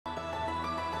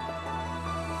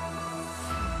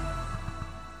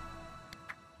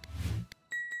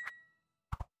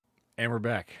And we're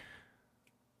back.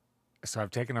 So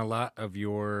I've taken a lot of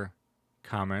your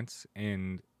comments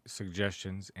and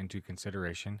suggestions into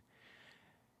consideration,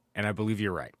 and I believe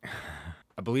you're right.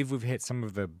 I believe we've hit some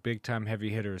of the big-time heavy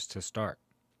hitters to start.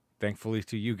 Thankfully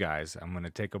to you guys, I'm going to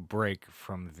take a break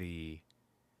from the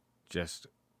just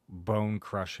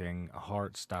bone-crushing,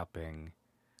 heart-stopping,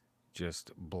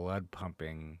 just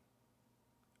blood-pumping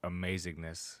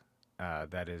amazingness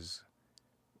that is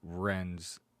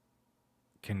Ren's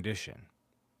condition,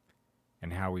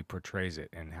 and how he portrays it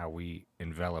and how we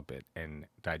envelop it and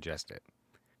digest it.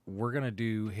 We're going to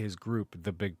do his group,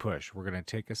 The Big Push. We're going to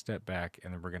take a step back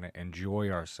and then we're going to enjoy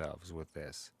ourselves with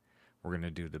this. We're going to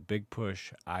do The Big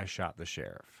Push, I Shot the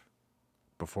Sheriff.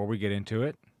 Before we get into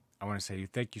it, I want to say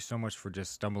thank you so much for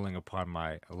just stumbling upon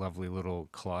my lovely little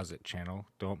closet channel.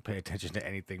 Don't pay attention to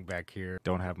anything back here.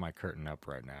 Don't have my curtain up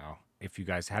right now. If you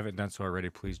guys haven't done so already,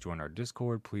 please join our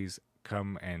Discord. Please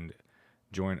come and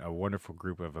join a wonderful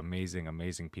group of amazing,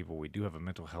 amazing people. We do have a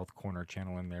mental health corner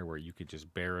channel in there where you could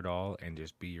just bear it all and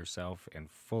just be yourself and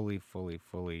fully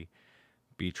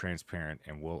be transparent,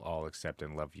 and we'll all accept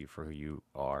and love you for who you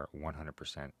are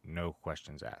 100%. No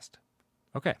questions asked.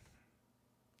 Okay,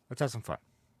 let's have some fun.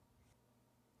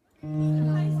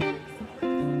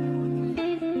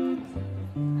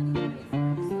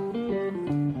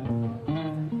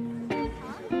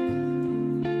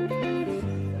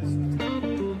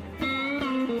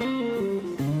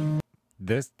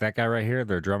 That guy right here,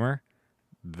 their drummer,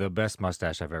 the best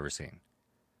mustache I've ever seen.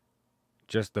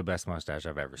 Just the best mustache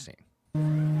I've ever seen.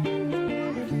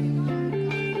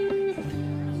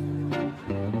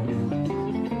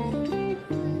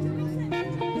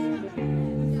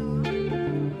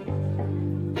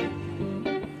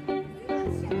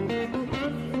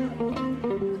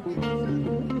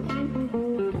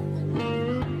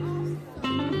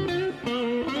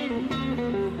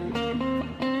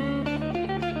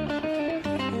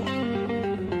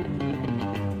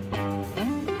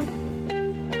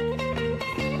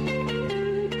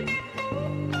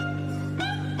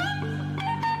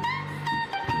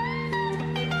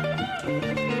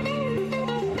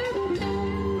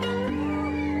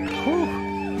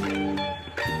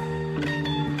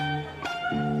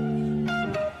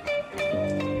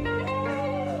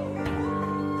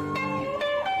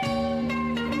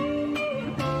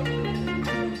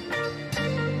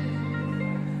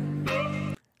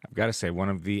 Got to say, one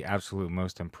of the absolute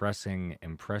most impressing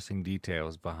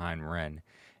details behind Ren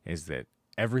is that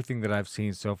everything that I've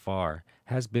seen so far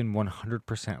has been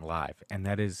 100% live, and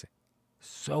that is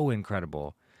so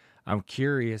incredible. I'm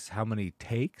curious how many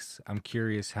takes, I'm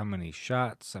curious how many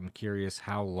shots, I'm curious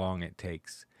how long it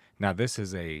takes. Now, this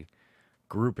is a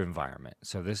group environment,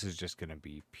 so this is just going to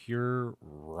be pure,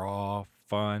 raw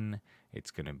fun. It's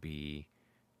going to be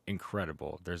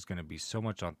incredible. There's going to be so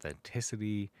much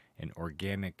authenticity and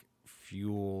organic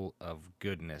fuel of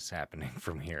goodness happening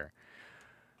from here.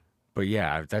 But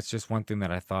yeah, that's just one thing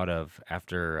that I thought of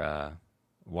after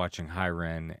watching High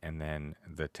Ren and then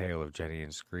The Tale of Jenny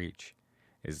and Screech,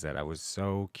 is that I was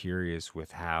so curious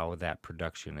with how that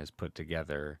production is put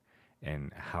together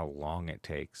and how long it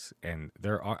takes. And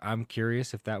I'm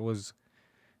curious if that was,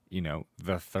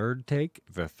 the third take,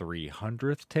 the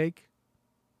 300th take,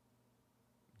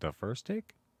 the first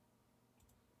take.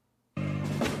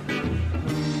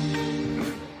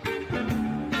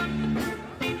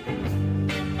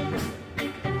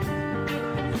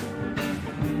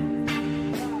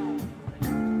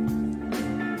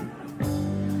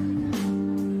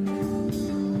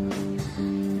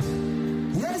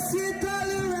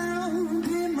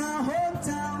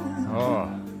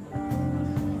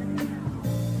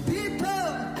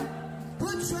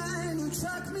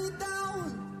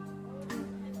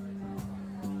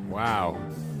 Wow.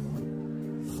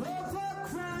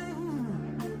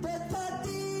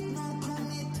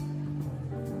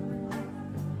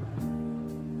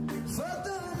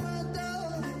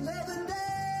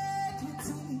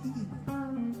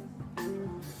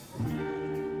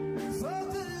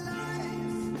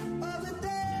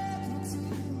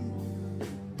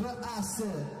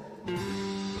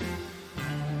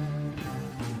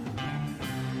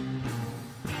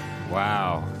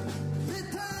 Wow.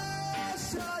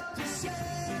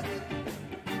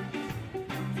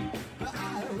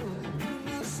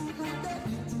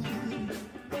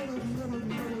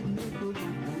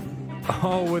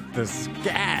 Oh, with the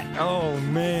scat. Oh,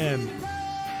 man.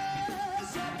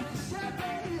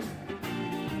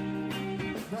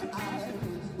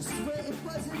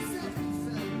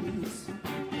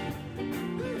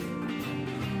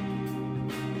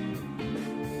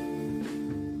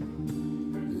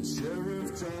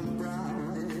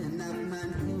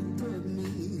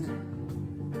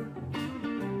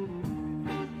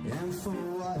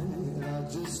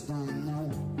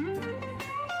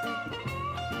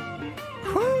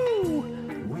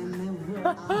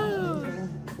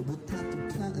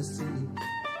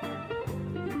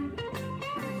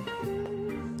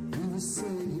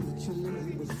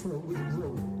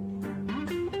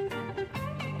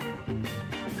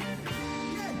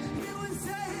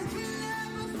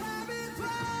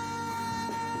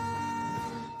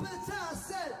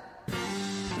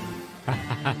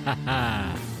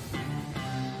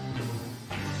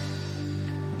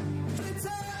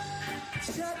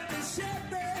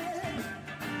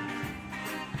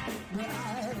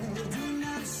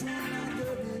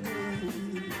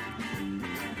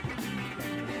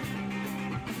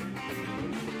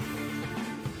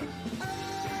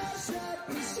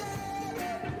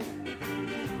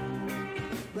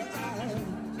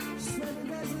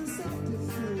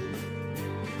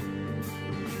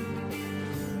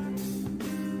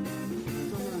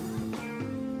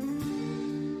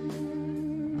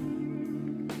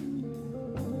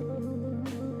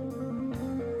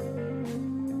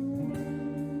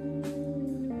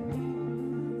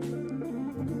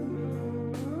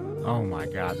 Oh my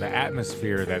God, the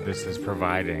atmosphere that this is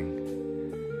providing.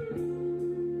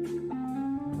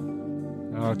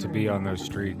 Oh, to be on those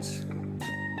streets.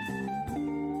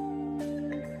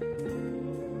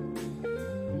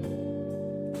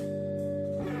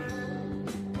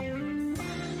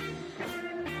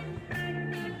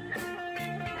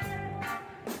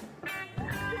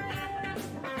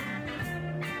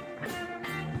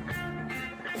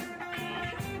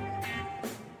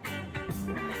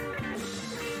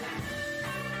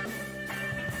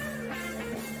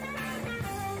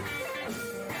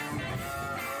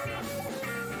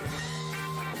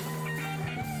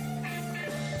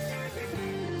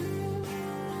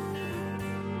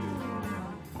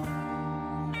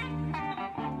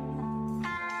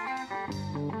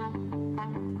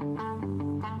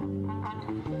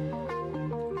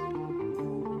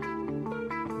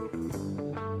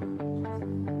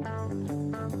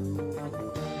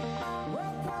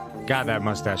 God, that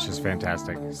mustache is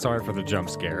fantastic. Sorry for the jump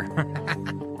scare.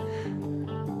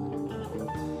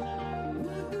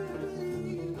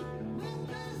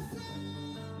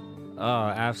 Oh,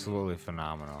 absolutely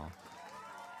phenomenal.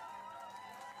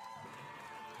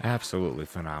 Absolutely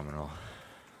phenomenal.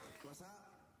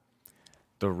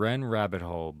 The Wren rabbit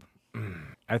hole.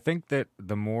 I think that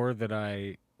the more that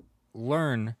I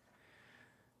learn,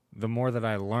 the more that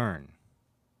I learn.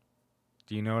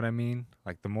 Do you know what I mean?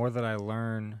 Like, the more that I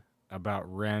learn about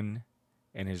Wren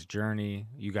and his journey,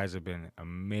 you guys have been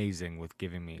amazing with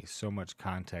giving me so much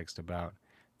context about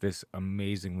this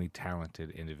amazingly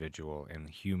talented individual and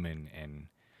human, and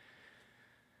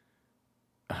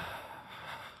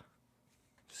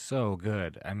so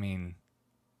good. I mean,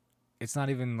 it's not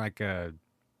even like a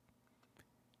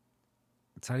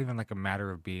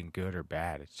matter of being good or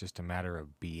bad. It's just a matter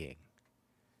of being.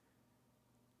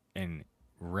 And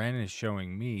Wren is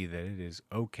showing me that it is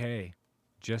okay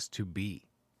just to be.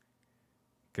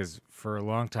 Because for a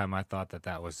long time I thought that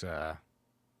that was a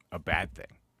bad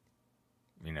thing.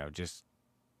 You know, just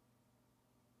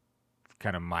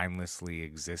kind of mindlessly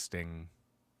existing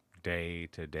day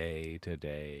to day to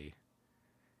day.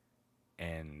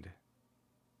 And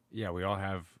yeah, we all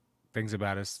have things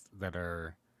about us that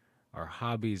are our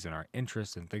hobbies and our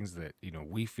interests and things that, you know,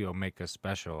 we feel make us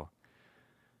special.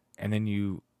 And then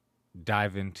you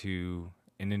dive into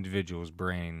an individual's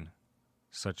brain,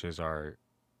 such as our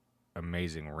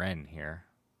amazing Wren here.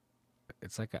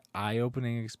 It's like an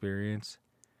eye-opening experience.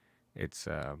 It's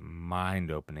a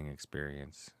mind-opening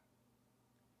experience.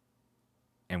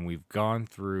 And we've gone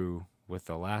through with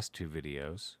the last two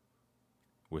videos,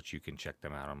 which you can check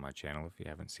them out on my channel if you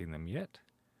haven't seen them yet.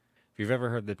 If you've ever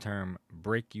heard the term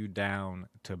break you down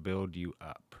to build you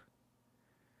up,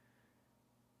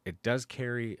 it does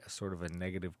carry a sort of a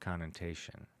negative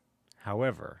connotation.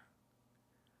 However,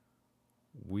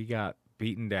 we got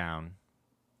beaten down,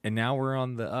 and now we're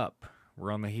on the up.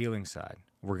 We're on the healing side.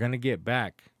 We're going to get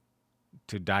back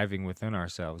to diving within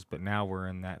ourselves, but now we're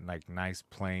in that like nice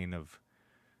plane of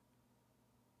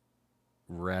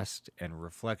rest and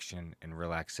reflection and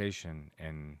relaxation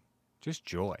and just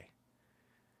joy.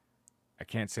 I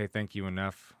can't say thank you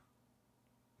enough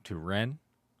to Wren.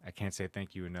 I can't say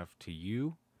thank you enough to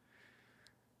you.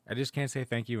 I just can't say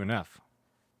thank you enough.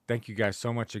 Thank you guys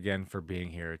so much again for being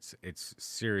here. It's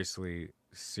seriously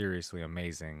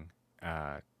amazing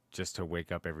just to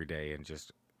wake up every day and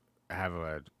just have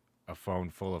a phone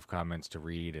full of comments to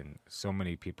read, and so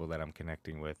many people that I'm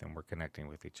connecting with, and we're connecting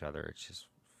with each other. It's just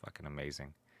fucking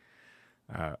amazing.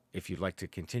 If you'd like to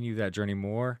continue that journey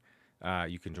more,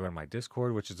 you can join my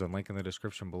Discord, which is a link in the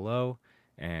description below.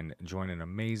 and join an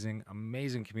amazing,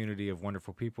 amazing community of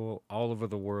wonderful people all over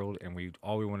the world. And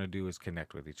all we want to do is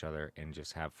connect with each other and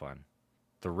just have fun.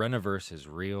 The Reniverse is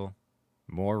real.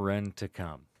 More Ren to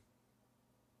come.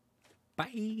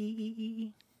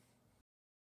 Bye.